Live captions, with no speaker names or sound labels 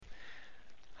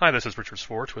Hi, this is Richard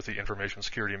Swartz with the Information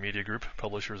Security Media Group,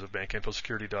 publishers of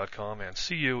BankInfoSecurity.com and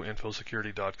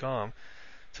CUInfoSecurity.com.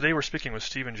 Today we're speaking with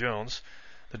Stephen Jones,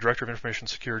 the Director of Information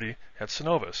Security at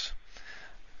Synovus.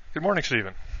 Good morning,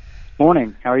 Stephen.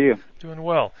 Morning. How are you? Doing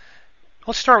well.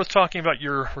 Let's start with talking about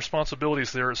your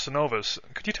responsibilities there at Synovus.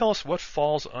 Could you tell us what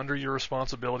falls under your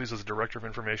responsibilities as Director of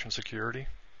Information Security?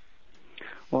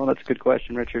 Well, that's a good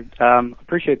question, Richard.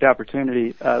 Appreciate the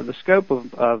opportunity. The scope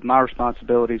of my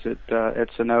responsibilities at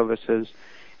Synovus has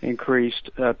increased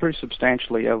pretty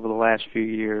substantially over the last few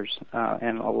years,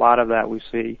 and a lot of that we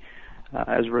see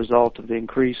as a result of the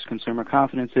increased consumer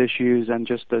confidence issues and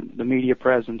just the media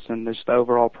presence and just the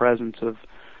overall presence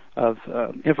of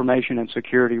information and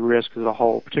security risk as a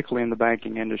whole, particularly in the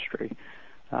banking industry.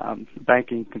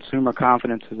 Banking consumer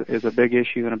confidence is a big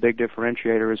issue and a big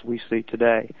differentiator as we see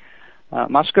today.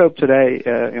 My scope today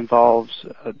involves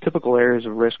typical areas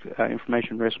of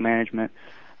information risk management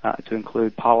to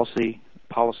include policy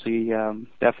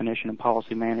definition and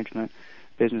policy management,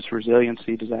 business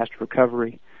resiliency, disaster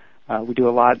recovery. We do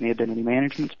a lot in the identity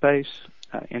management space,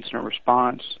 incident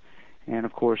response, and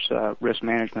of course risk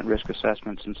management, risk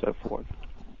assessments, and so forth.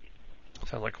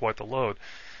 Sounds like quite the load.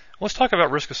 Let's talk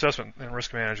about risk assessment and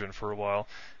risk management for a while.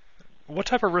 What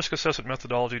type of risk assessment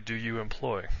methodology do you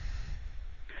employ?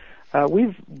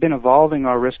 We've been evolving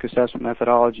our risk assessment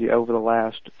methodology over the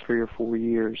last 3 or 4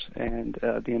 years, and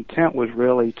the intent was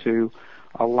really to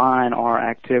align our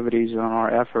activities and our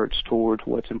efforts towards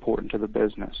what's important to the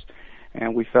business.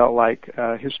 And we felt like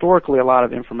historically a lot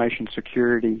of information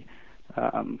security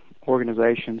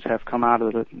organizations have come out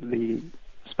of the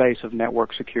space of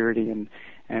network security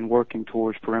and working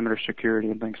towards perimeter security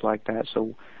and things like that.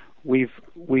 So we've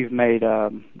made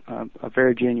a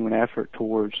very genuine effort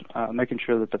towards making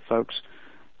sure that the folks,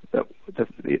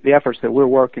 the efforts that we're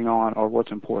working on are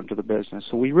what's important to the business.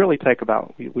 So we really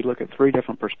we look at 3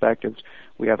 different perspectives.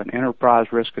 We have an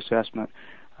enterprise risk assessment.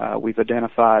 We've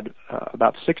identified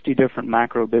about 60 different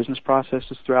macro business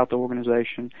processes throughout the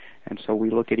organization, and so we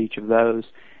look at each of those.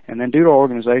 And then due to our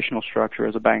organizational structure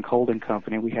as a bank holding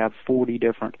company, we have 40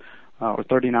 different or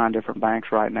 39 different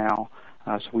banks right now.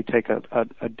 So we take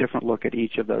a different look at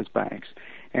each of those banks.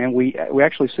 And we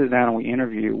actually sit down and we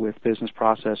interview with business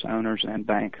process owners and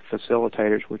bank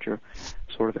facilitators, which are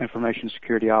sort of information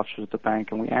security officers at the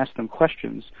bank, and we ask them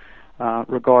questions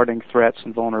regarding threats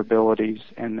and vulnerabilities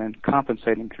and then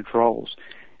compensating controls.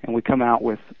 And we come out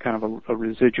with kind of a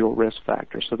residual risk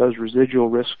factor. So those residual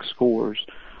risk scores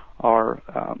are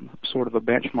sort of a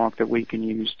benchmark that we can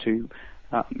use to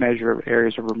measure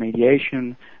areas of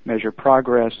remediation, measure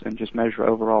progress, and just measure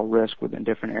overall risk within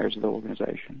different areas of the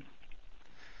organization.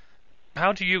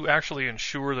 How do you actually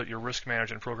ensure that your risk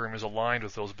management program is aligned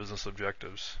with those business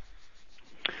objectives?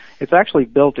 It's actually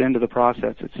built into the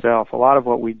process itself. A lot of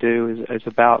what we do is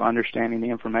about understanding the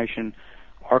information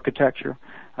architecture.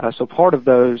 So part of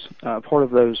those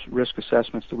risk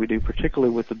assessments that we do,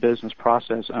 particularly with the business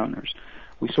process owners,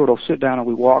 we sort of sit down and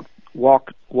we walk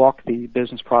the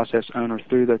business process owner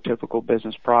through the typical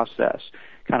business process,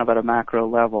 kind of at a macro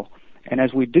level. And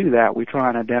as we do that, we try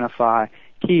and identify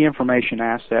key information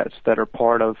assets that are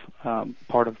part of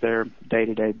their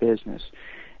day-to-day business.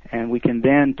 And we can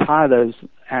then tie those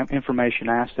information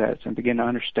assets and begin to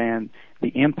understand the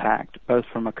impact, both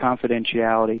from a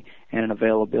confidentiality and an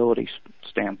availability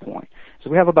standpoint. So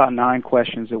we have about 9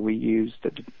 questions that we use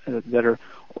that are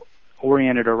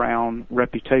oriented around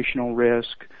reputational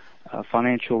risk,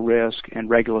 financial risk, and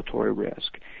regulatory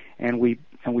risk. And we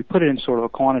put it in sort of a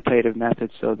quantitative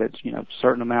method so that, a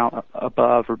certain amount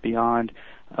above or beyond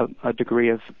a degree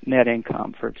of net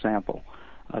income, for example.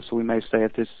 So we may say,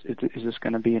 is this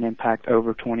going to be an impact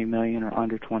over 20 million or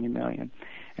under 20 million?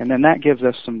 And then that gives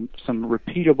us some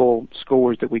repeatable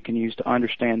scores that we can use to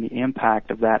understand the impact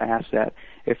of that asset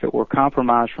if it were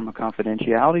compromised from a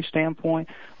confidentiality standpoint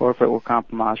or if it were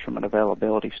compromised from an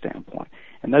availability standpoint.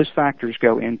 And those factors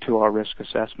go into our risk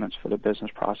assessments for the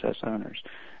business process owners.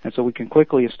 And so we can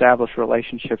quickly establish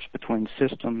relationships between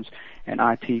systems and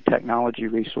IT technology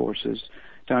resources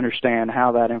to understand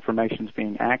how that information is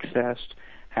being accessed,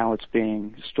 how it's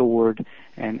being stored,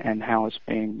 and how it's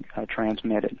being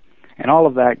transmitted. And all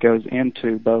of that goes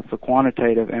into both the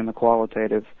quantitative and the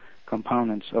qualitative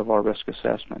components of our risk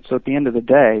assessment. So at the end of the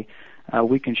day,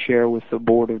 we can share with the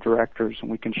board of directors and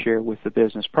we can share with the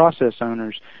business process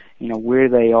owners, where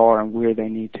they are and where they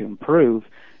need to improve,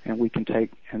 and we can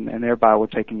take, and thereby we're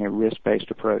taking a risk-based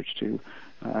approach to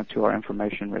our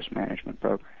information risk management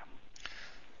program.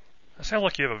 It sounds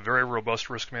like you have a very robust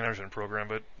risk management program,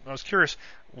 but I was curious,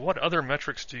 what other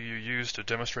metrics do you use to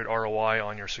demonstrate ROI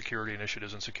on your security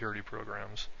initiatives and security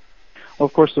programs? Well,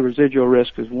 of course, the residual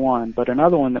risk is one, but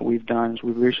another one that we've done is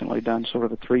we've recently done sort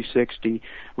of a 360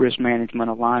 risk management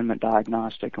alignment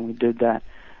diagnostic, and we did that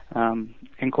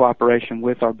in cooperation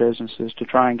with our businesses to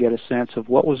try and get a sense of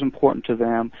what was important to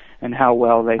them and how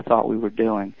well they thought we were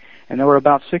doing. And there were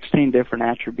about 16 different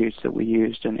attributes that we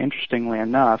used, and interestingly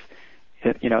enough,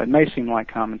 it may seem like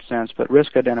common sense, but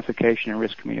risk identification and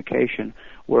risk communication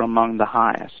were among the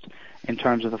highest in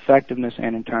terms of effectiveness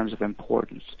and in terms of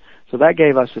importance. So that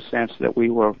gave us a sense that we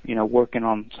were, working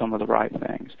on some of the right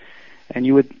things. And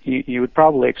you would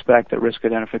probably expect that risk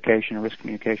identification and risk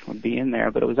communication would be in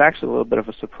there, but it was actually a little bit of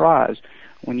a surprise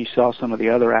when you saw some of the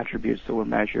other attributes that were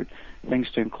measured, things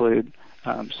to include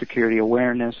security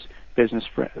awareness,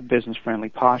 business-friendly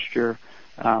posture,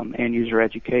 end user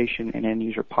education, and end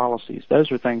user policies. Those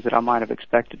are things that I might have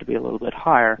expected to be a little bit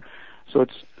higher. So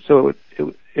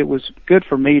it was good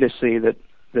for me to see that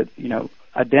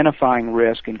identifying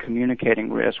risk and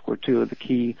communicating risk were two of the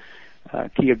key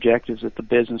objectives that the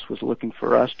business was looking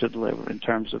for us to deliver in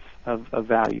terms of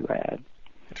value add.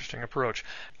 Interesting approach.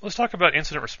 Let's talk about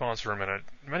incident response for a minute.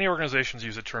 Many organizations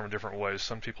use the term in different ways.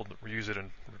 Some people use it in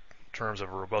terms of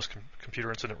a robust computer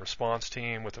incident response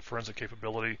team with a forensic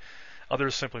capability.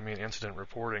 Others simply mean incident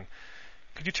reporting.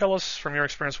 Could you tell us, from your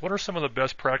experience, what are some of the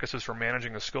best practices for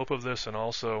managing the scope of this and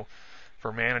also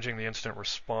for managing the incident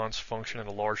response function in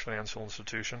a large financial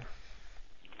institution?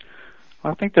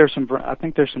 Well, I think there's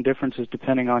some differences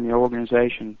depending on your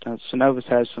organization. Synovus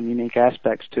has some unique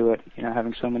aspects to it,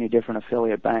 having so many different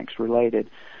affiliate banks related.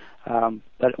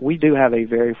 But we do have a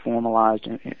very formalized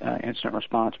incident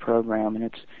response program, and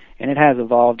it has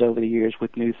evolved over the years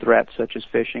with new threats such as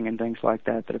phishing and things like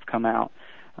that have come out.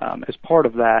 As part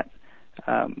of that,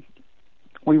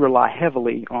 we rely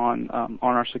heavily on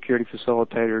our security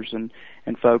facilitators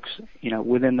and folks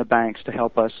within the banks to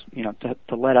help us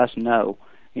to let us know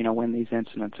when these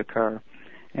incidents occur.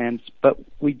 But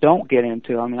we don't get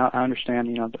into, I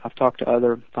understand, I've talked to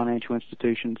other financial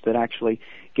institutions that actually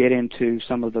get into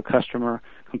some of the customer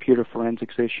computer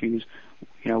forensics issues.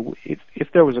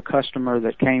 If there was a customer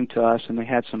that came to us and they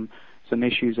had some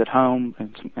issues at home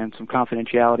and some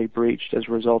confidentiality breached as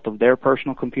a result of their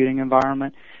personal computing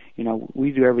environment,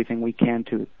 we do everything we can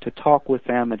to talk with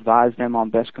them, advise them on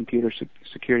best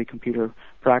security computer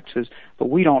practices, but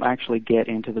we don't actually get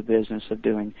into the business of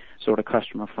doing sort of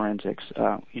customer forensics.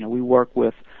 We work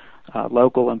with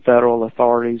local and federal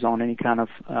authorities on any kind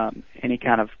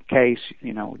of case,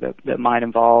 that might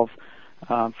involve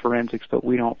forensics, but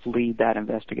we don't lead that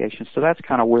investigation. So that's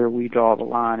kind of where we draw the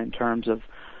line in terms of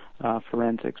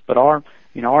forensics. But our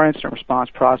incident response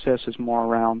process is more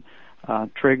around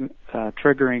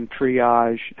triggering,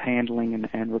 triage, handling,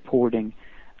 and reporting,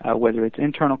 whether it's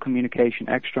internal communication,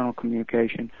 external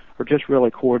communication, or just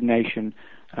really coordination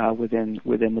within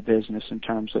the business in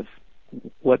terms of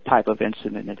what type of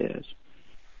incident it is.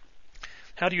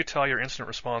 How do you tie your incident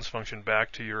response function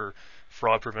back to your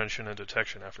fraud prevention and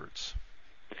detection efforts?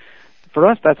 For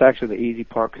us, that's actually the easy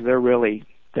part because they're really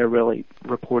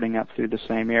reporting up through the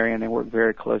same area, and they work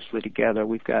very closely together.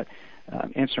 We've got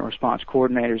incident response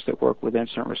coordinators that work with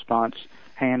incident response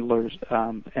handlers,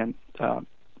 and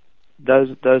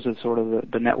those are sort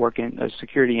of the network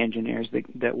security engineers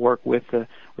that work with the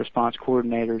response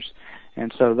coordinators,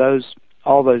 and so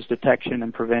all those detection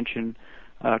and prevention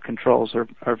controls are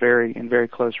in very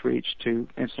close reach to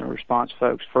incident response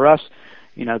folks. For us,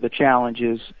 the challenge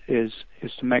is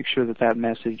to make sure that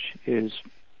message is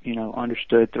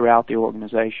understood throughout the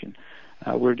organization.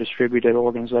 We're a distributed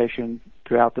organization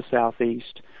throughout the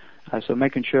Southeast, so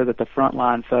making sure that the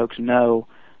frontline folks know,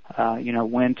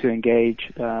 when to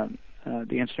engage the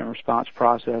incident response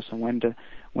process and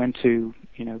when to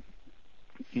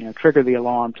trigger the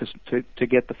alarm to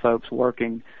get the folks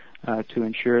working to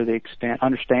ensure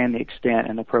understand the extent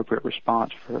and appropriate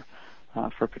response for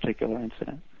a particular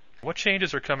incident. What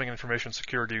changes are coming in information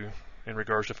security in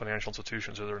regards to financial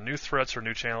institutions? Are there new threats or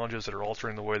new challenges that are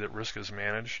altering the way that risk is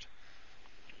managed?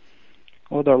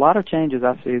 Well, there are a lot of changes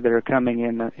I see that are coming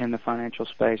in the financial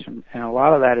space, and a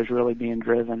lot of that is really being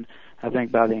driven, I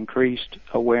think, by the increased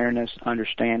awareness,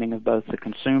 understanding of both the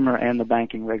consumer and the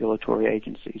banking regulatory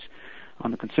agencies.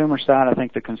 On the consumer side, I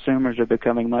think the consumers are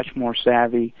becoming much more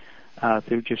savvy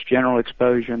through just general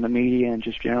exposure in the media and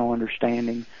just general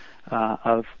understanding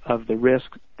of the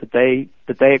risk that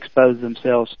they expose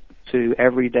themselves to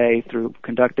every day through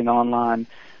conducting online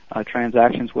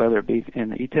transactions, whether it be in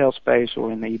the e-tail space or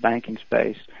in the e-banking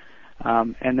space,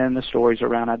 and then the stories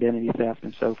around identity theft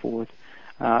and so forth.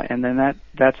 And then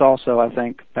that's also, I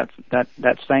think,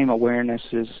 that same awareness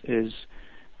is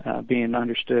being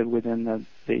understood within the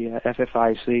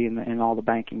FFIEC and all the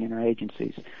banking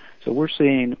interagencies. So we're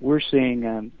seeing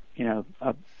a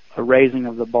raising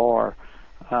of the bar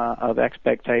of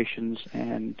expectations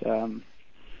and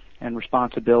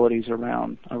responsibilities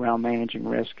around managing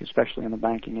risk, especially in the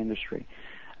banking industry.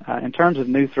 In terms of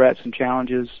new threats and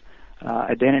challenges,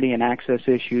 identity and access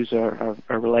issues are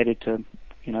related to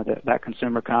that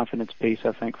consumer confidence piece,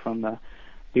 I think, from the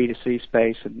B2C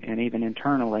space and even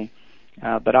internally.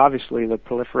 But obviously the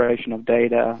proliferation of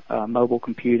data, mobile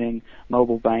computing,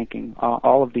 mobile banking,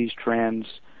 all of these trends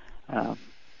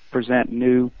present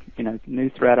new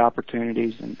threat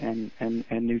opportunities and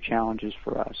new challenges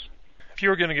for us. If you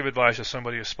were going to give advice to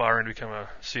somebody aspiring to become a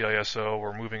CISO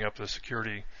or moving up the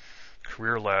security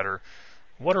career ladder,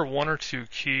 what are one or two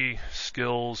key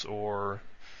skills or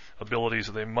abilities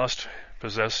that they must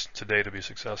possess today to be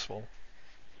successful?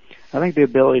 I think the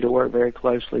ability to work very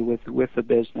closely with the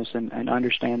business and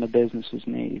understand the business's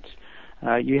needs.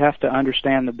 You have to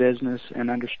understand the business and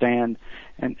understand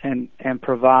and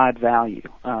provide value.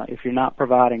 If you're not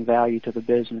providing value to the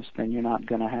business, then you're not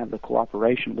going to have the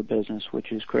cooperation of the business,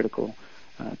 which is critical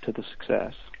to the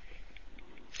success.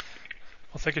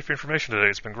 Well, thank you for your information today.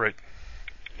 It's been great.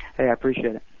 Hey, I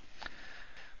appreciate it.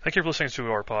 Thank you for listening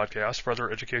to our podcast. For other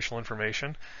educational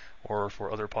information or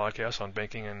for other podcasts on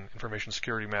banking and information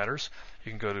security matters,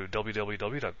 you can go to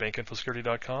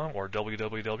www.bankinfosecurity.com or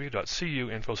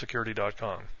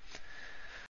www.cuinfosecurity.com.